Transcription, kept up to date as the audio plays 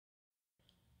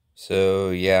So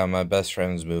yeah, my best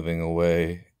friend's moving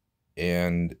away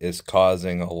and it's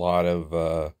causing a lot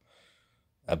of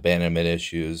abandonment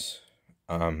issues.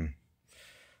 Um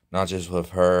Not just with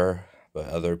her, but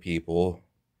other people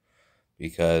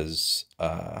because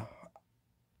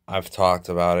I've talked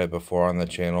about it before on the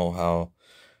channel how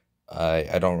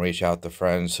I don't reach out to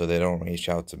friends so they don't reach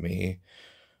out to me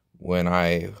when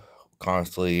I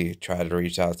constantly try to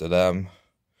reach out to them.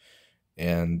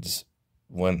 And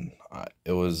when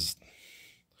it was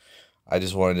I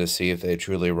just wanted to see if they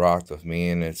truly rocked with me,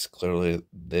 and it's clearly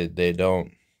they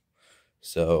don't.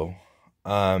 So,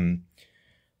 um,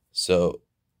 so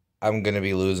I'm gonna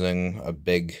be losing a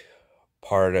big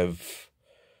part of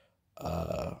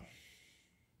uh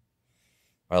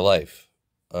my life.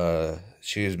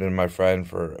 She's been my friend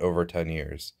for over 10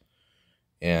 years,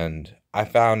 and I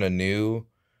found a new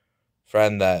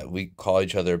friend that we call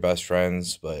each other best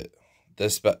friends, but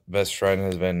this best friend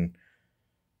has been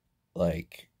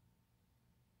like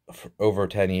for over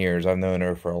 10 years. I've known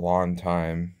her for a long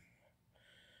time,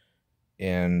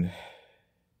 and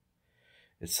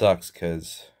it sucks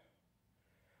because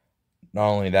not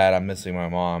only that, I'm missing my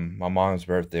mom. My mom's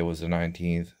birthday was the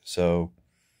 19th, so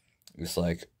it's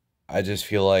like I just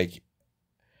feel like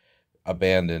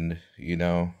abandoned, you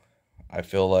know? I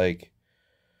feel like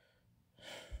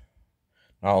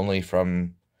not only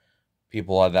from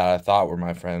people that I thought were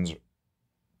my friends,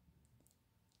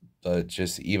 but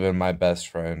just even my best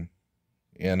friend.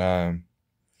 And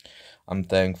I'm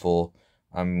thankful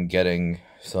I'm getting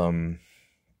some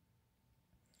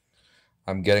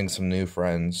I'm getting some new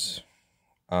friends.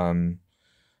 Um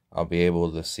I'll be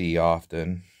able to see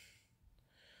often,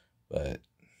 but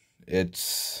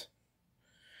it's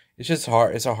it's just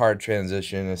hard. It's a hard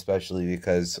transition, especially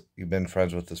because you've been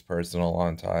friends with this person a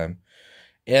long time.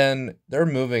 And they're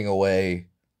moving away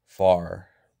far.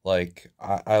 Like,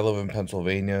 I live in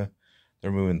Pennsylvania.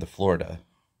 They're moving to Florida.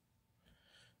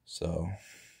 So,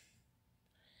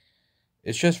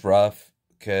 it's just rough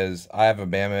because I have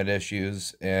abandonment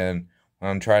issues. And when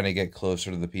I'm trying to get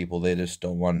closer to the people, they just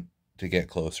don't want to get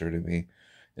closer to me.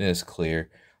 And it's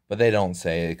clear. But they don't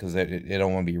say it because they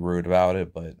don't want to be rude about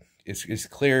it. But it's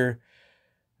clear.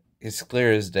 It's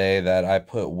clear as day that I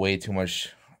put way too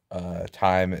much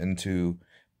time into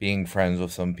being friends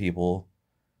with some people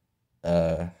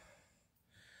uh,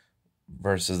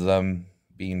 versus them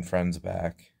being friends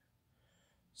back.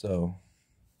 So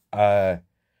uh,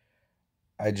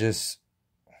 I just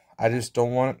I just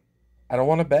don't want I don't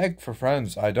want to beg for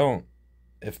friends. I don't.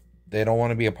 If they don't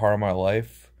want to be a part of my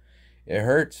life, it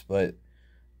hurts, but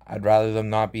I'd rather them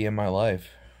not be in my life.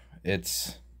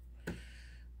 It's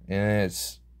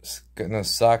it's gonna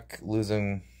suck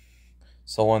losing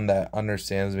someone that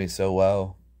understands me so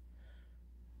well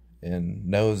and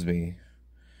knows me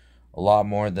a lot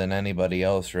more than anybody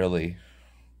else, really.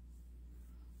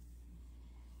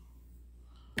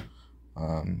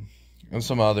 Um, and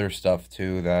some other stuff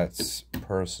too that's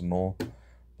personal,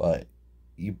 but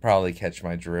you probably catch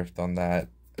my drift on that.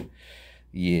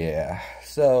 Yeah.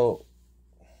 So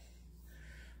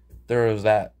there was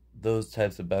those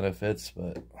types of benefits,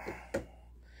 but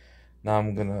now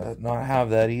I'm gonna not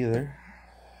have that either.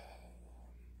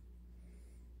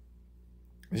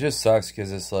 It just sucks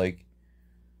because it's like,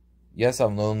 yes,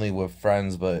 I'm lonely with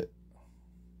friends, but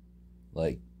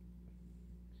like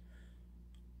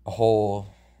a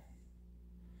whole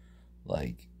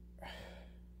like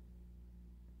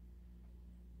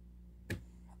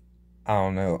I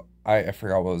don't know. I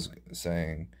forgot what I was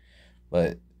saying,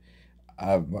 but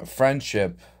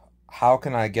friendship. How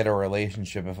can I get a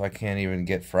relationship if I can't even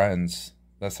get friends?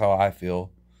 That's how I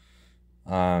feel.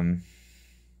 Um,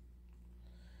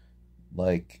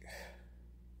 like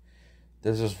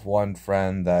there's this one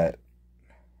friend that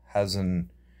has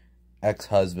an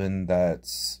ex-husband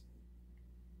that's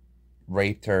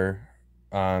raped her,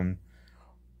 um,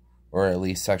 or at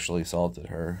least sexually assaulted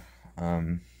her.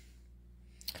 Um,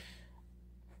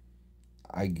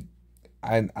 I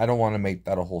I don't want to make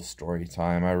that a whole story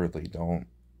time. I really don't.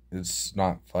 It's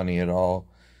not funny at all.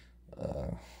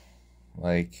 Uh,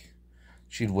 like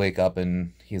she'd wake up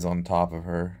and he's on top of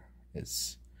her.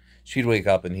 It's she'd wake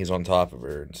up and he's on top of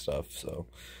her and stuff. So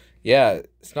yeah,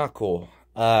 it's not cool.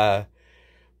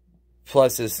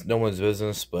 Plus it's no one's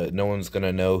business, but no one's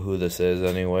gonna know who this is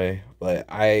anyway. But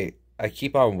I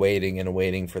keep on waiting and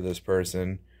waiting for this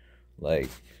person. Like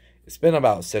it's been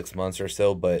about 6 months or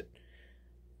so, but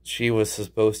she was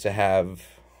supposed to have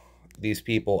these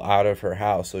people out of her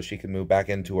house so she could move back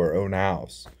into her own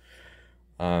house.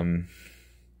 Um,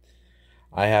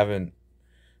 I haven't.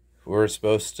 We're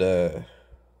supposed to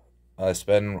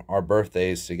spend our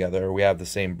birthdays together. We have the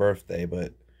same birthday,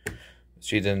 but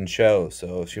she didn't show,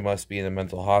 so she must be in a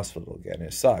mental hospital again.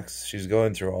 It sucks. She's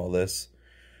going through all this,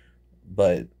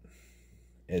 but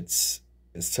it's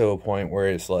it's to a point where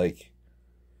it's like,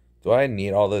 do I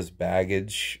need all this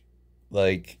baggage,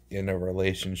 like, in a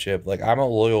relationship? Like, I'm a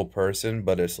loyal person,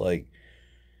 but it's like,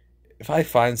 if I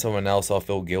find someone else, I'll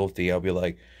feel guilty. I'll be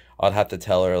like, I'll have to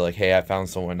tell her, like, hey, I found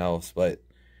someone else. But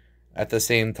at the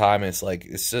same time, it's like,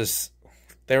 it's just,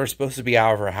 they were supposed to be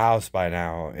out of her house by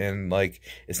now. And, like,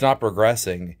 it's not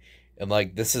progressing. And,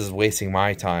 like, this is wasting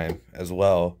my time as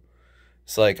well.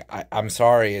 It's like, I'm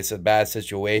sorry, it's a bad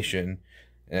situation.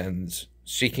 And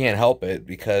she can't help it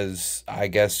because I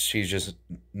guess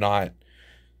not,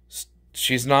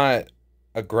 she's not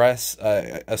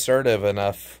assertive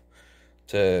enough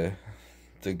to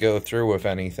go through with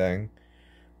anything.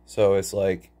 So it's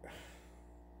like,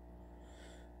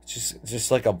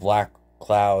 just like a black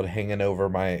cloud hanging over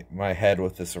my head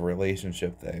with this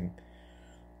relationship thing.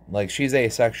 Like, she's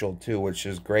asexual too, which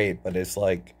is great, but it's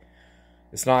like,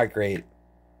 it's not great.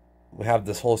 We have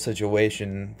this whole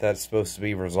situation that's supposed to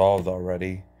be resolved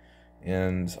already,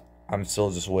 and I'm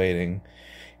still just waiting.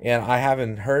 And I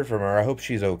haven't heard from her. I hope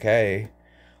she's okay.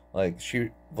 Like,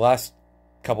 the last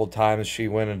couple times she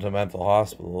went into mental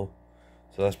hospital,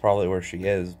 so that's probably where she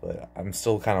is, but I'm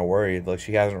still kind of worried. Like,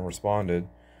 she hasn't responded.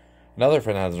 Another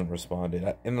friend hasn't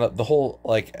responded. And the whole,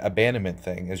 like, abandonment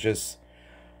thing is just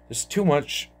too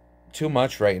much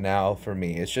right now for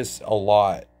me. It's just a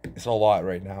lot. It's a lot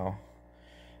right now.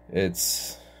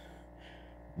 It's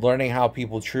learning how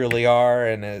people truly are,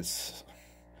 and it's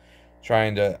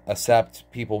trying to accept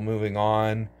people moving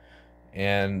on,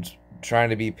 and trying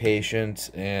to be patient.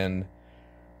 And,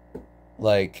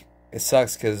 like, it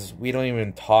sucks because we don't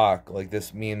even talk. Like,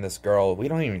 me and this girl, we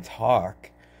don't even talk.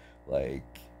 Like,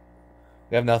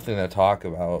 we have nothing to talk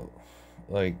about.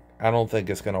 Like, I don't think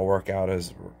it's gonna work out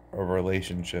as a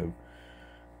relationship.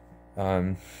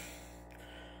 We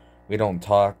don't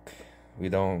talk. I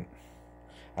don't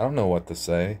know what to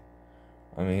say.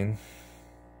 I mean,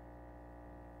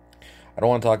 I don't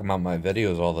want to talk about my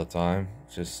videos all the time.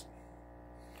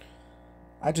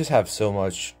 I just have so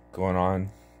much going on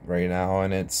right now,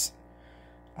 and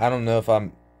I don't know if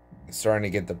I'm starting to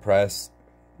get depressed.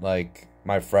 Like,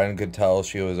 my friend could tell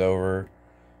she was over.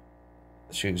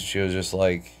 She was just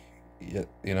like, you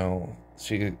know,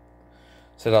 she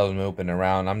said I was moping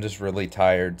around. I'm just really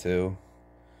tired too.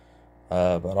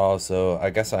 But also, I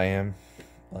guess I am.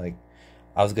 Like,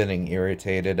 I was getting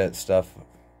irritated at stuff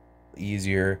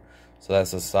easier, so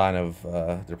that's a sign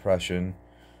of depression.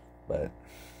 But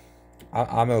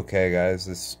I'm okay,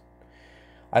 guys.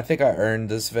 I think I earned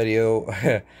this video.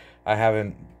 I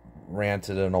haven't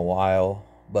ranted in a while,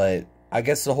 but I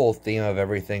guess the whole theme of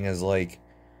everything is like,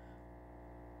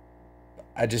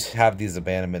 I just have these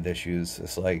abandonment issues.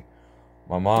 It's like,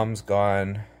 my mom's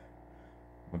gone,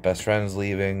 my best friend's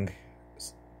leaving,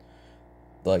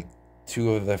 like,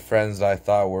 two of the friends that I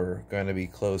thought were going to be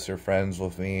closer friends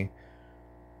with me,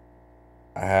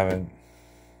 I haven't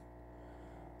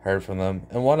heard from them.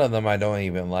 And one of them I don't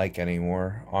even like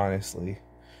anymore, honestly.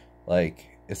 Like,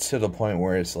 it's to the point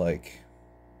where it's like,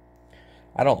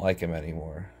 I don't like him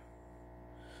anymore.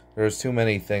 There's too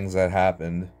many things that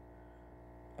happened.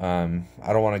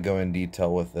 I don't want to go in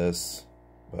detail with this,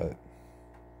 but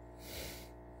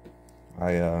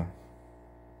I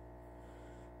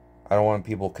don't want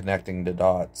people connecting the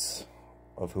dots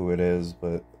of who it is,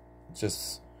 but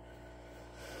just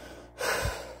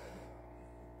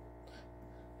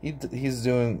he's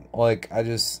doing, like, I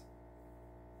just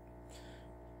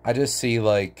see,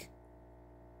 like,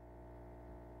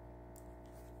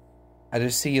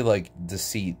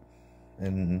 deceit,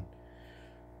 and,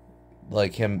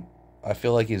 like, him, I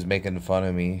feel like he's making fun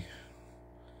of me,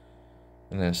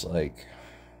 and it's like,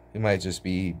 he might just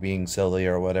be being silly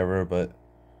or whatever, but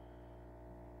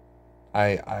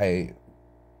I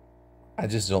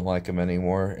just don't like him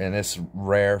anymore. And it's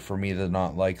rare for me to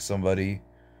not like somebody.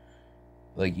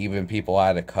 Like, even people I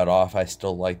had to cut off, I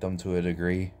still like them to a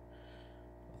degree.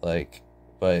 Like,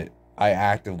 but I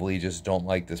actively just don't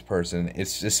like this person.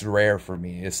 It's just rare for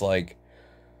me. It's like,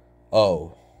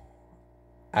 oh,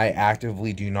 I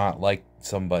actively do not like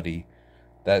somebody.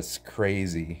 That's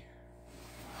crazy.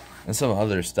 And some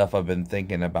other stuff I've been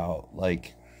thinking about,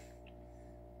 like,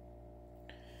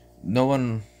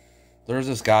 there's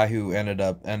this guy who ended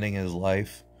up ending his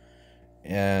life,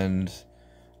 and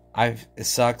it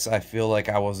sucks. I feel like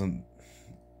I wasn't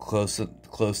close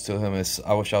to him.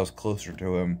 I wish I was closer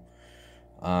to him.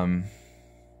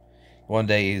 One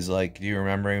day he's like, "Do you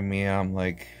remember me?" I'm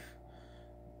like,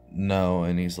 "No,"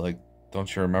 and he's like,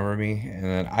 "Don't you remember me?" And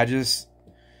then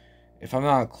if I'm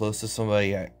not close to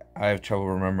somebody, I I have trouble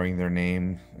remembering their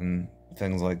name and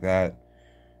things like that.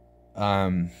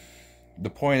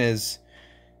 The point is,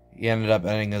 he ended up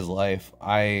ending his life.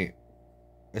 It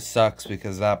sucks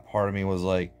because that part of me was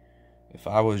like, if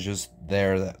I was just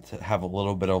there to have a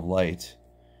little bit of light,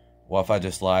 what if I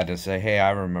just lied and say, hey,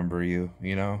 I remember you,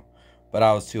 you know? But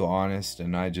I was too honest,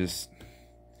 and I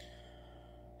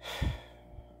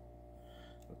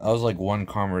was like one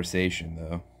conversation,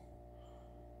 though.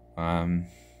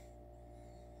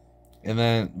 And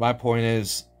then my point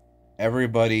is,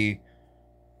 everybody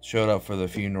showed up for the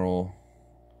funeral,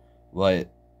 but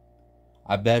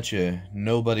I bet you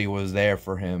nobody was there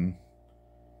for him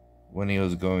when he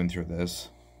was going through this.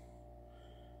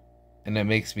 And it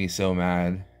makes me so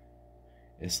mad.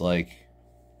 It's like,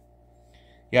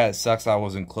 yeah, it sucks I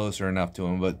wasn't closer enough to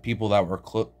him, but people that were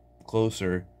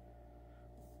closer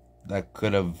that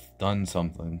could have done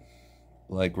something,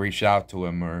 like reached out to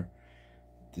him, or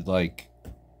like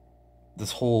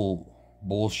this whole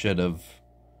bullshit of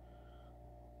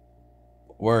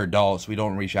we're adults, we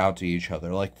don't reach out to each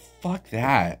other. Like, fuck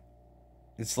that.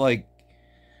 It's like,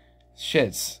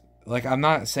 shits. Like, I'm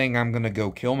not saying I'm gonna go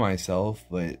kill myself,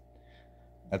 but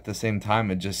at the same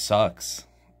time, it just sucks.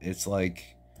 It's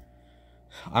like,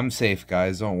 I'm safe,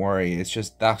 guys, don't worry. It's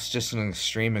just, that's just an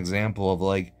extreme example of,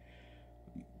 like,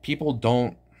 people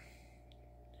don't,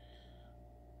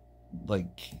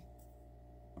 like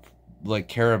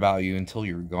care about you until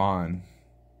you're gone.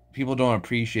 People don't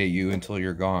appreciate you until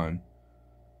you're gone.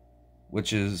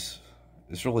 Which is,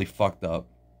 it's really fucked up.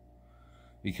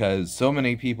 Because so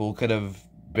many people could have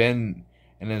been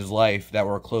in his life that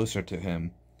were closer to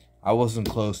him. I wasn't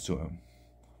close to him.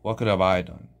 What could have I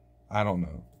done? I don't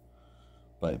know.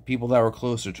 But people that were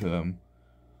closer to him,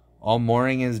 all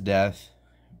mourning his death,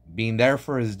 being there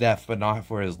for his death but not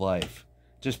for his life,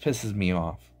 just pisses me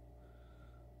off.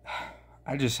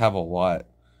 I just have a lot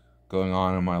going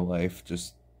on in my life.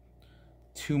 Just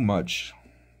too much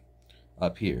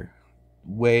up here.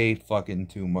 Way fucking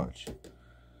too much.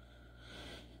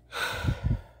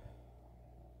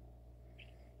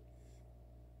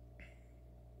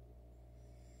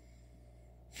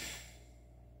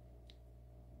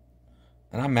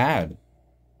 And I'm mad.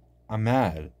 I'm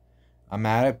mad. I'm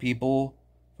mad at people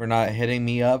for not hitting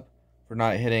me up, for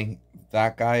not hitting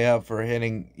that guy up, for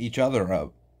hitting each other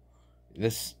up.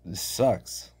 This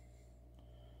sucks.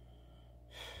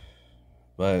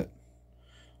 But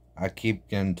I keep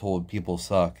getting told people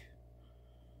suck.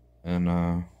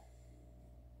 And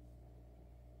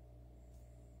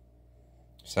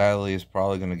sadly, it's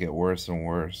probably going to get worse and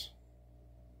worse.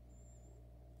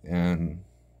 And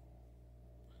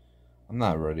I'm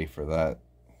not ready for that.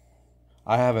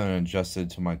 I haven't adjusted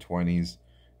to my 20s.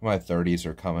 My 30s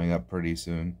are coming up pretty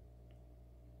soon.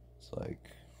 It's like,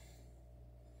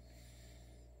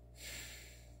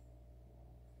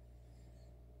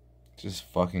 just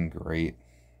fucking great.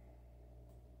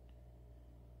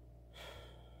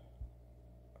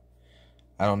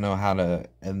 I don't know how to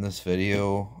end this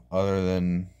video other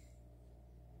than,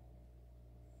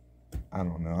 I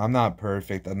don't know. I'm not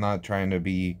perfect. I'm not trying to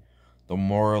be the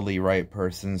morally right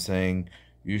person saying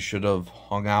you should have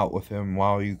hung out with him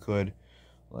while you could.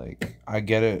 Like, I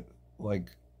get it.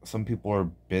 Like, some people are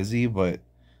busy, but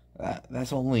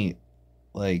that's only,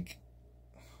 like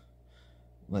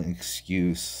an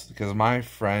excuse. Because my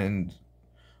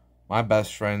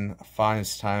best friend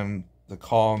finds time to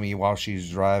call me while she's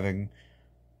driving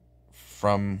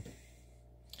from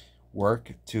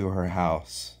work to her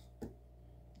house.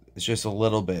 It's just a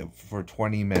little bit for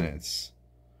 20 minutes.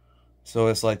 So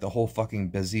it's like the whole fucking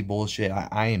busy bullshit.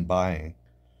 I ain't buying.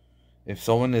 If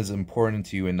someone is important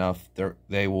to you enough,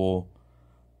 they'll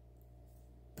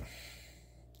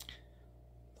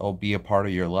be a part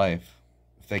of your life.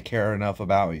 If they care enough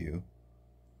about you.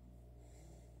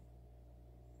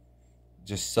 It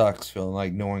just sucks feeling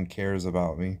like no one cares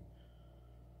about me.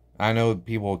 I know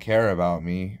people care about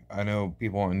me. I know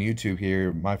people on YouTube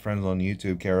here, my friends on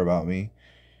YouTube care about me.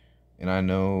 And I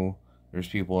know there's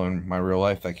people in my real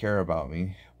life that care about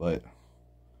me. But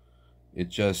it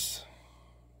just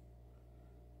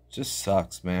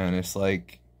sucks, man. It's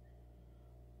like,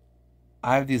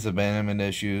 I have these abandonment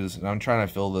issues, and I'm trying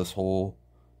to fill this hole,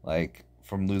 like,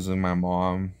 from losing my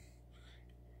mom.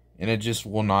 And it just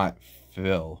will not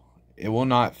fill. It will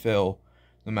not fill,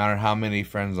 no matter how many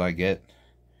friends I get.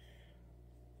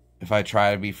 If I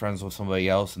try to be friends with somebody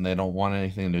else and they don't want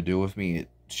anything to do with me, it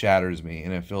shatters me,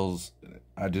 and it feels,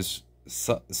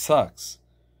 sucks.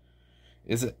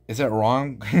 Is it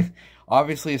wrong?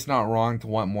 Obviously, it's not wrong to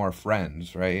want more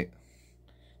friends, right?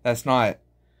 That's not,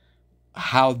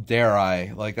 how dare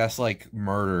I? Like, that's like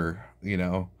murder, you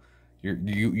know?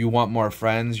 You want more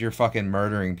friends? You're fucking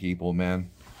murdering people, man.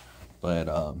 But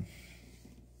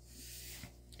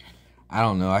I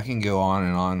don't know. I can go on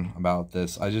and on about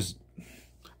this. I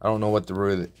don't know what the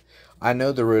root of it. I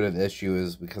know the root of the issue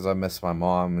is because I miss my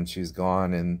mom and she's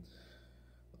gone, and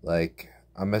like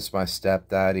I miss my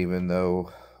stepdad even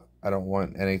though I don't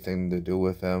want anything to do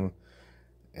with him,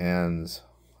 and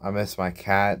I miss my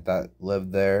cat that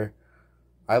lived there.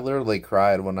 I literally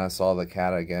cried when I saw the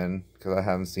cat again because I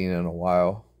haven't seen it in a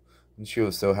while. And she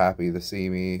was so happy to see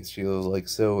me. She was like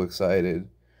so excited.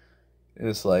 And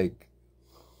it's like,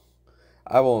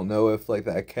 I won't know if like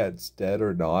that cat's dead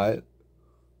or not.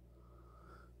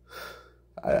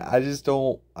 I just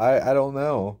don't, I don't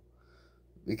know.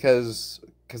 Because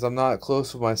I'm not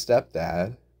close with my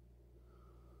stepdad.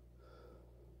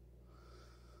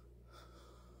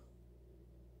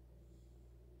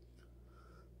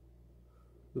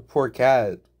 The poor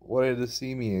cat wanted to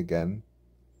see me again.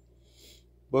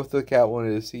 Both the cat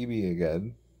wanted to see me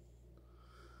again.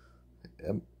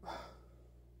 And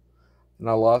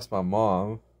I lost my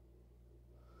mom,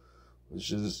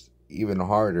 which is even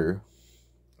harder.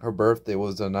 Her birthday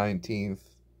was the 19th.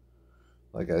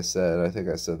 Like I said, I think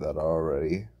I said that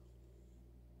already.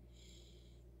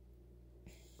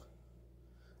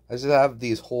 I just have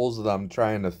these holes that I'm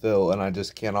trying to fill, and I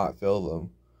just cannot fill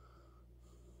them.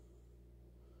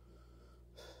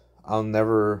 I'll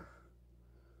never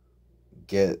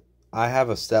get... I have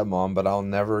a stepmom, but I'll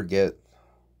never get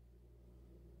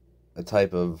a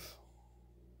type of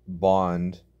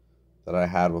bond that I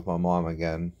had with my mom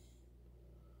again.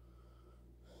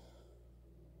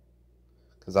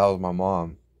 Because that was my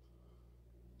mom.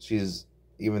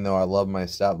 Even though I love my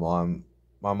stepmom,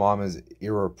 my mom is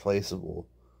irreplaceable.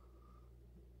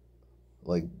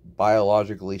 Like,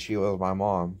 biologically, she was my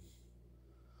mom.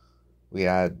 We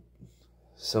had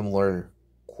similar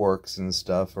quirks and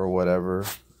stuff or whatever.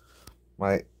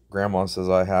 My grandma says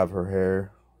I have her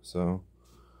hair, so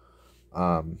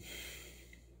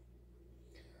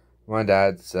my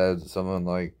dad said something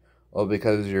like, oh,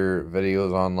 because your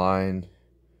videos online,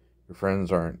 your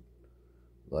friends aren't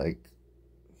like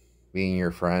being your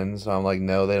friends. I'm like,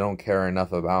 no, they don't care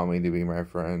enough about me to be my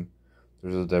friend.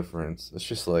 There's a difference. It's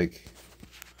just like,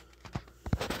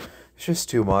 it's just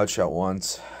too much at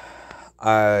once.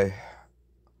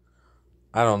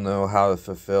 I don't know how to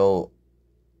fulfill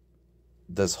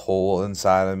this hole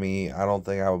inside of me. I don't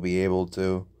think I will be able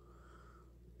to.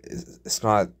 It's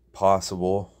not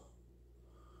possible.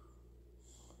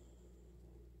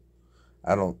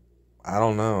 I don't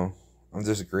know. I'm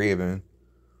just grieving.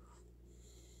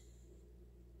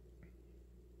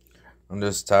 I'm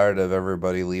just tired of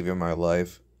everybody leaving my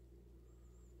life.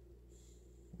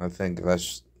 I think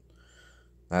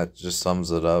that just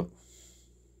sums it up.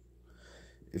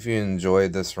 If you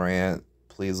enjoyed this rant,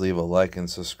 please leave a like and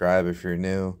subscribe if you're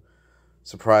new.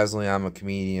 Surprisingly, I'm a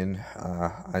comedian.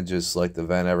 I just like to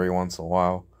vent every once in a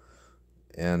while.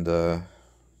 And,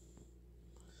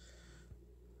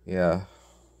 yeah.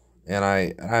 And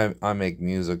I make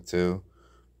music too.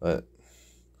 But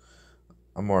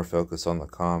I'm more focused on the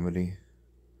comedy.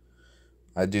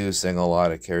 I do sing a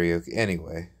lot at karaoke.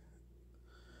 Anyway,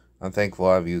 I'm thankful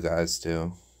I have you guys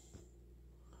too.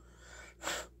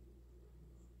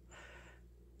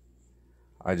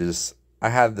 I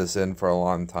had this in for a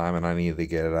long time and I needed to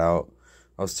get it out.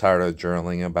 I was tired of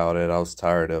journaling about it. I was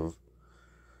tired of,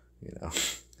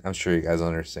 I'm sure you guys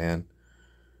understand.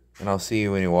 And I'll see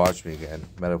you when you watch me again,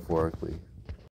 metaphorically.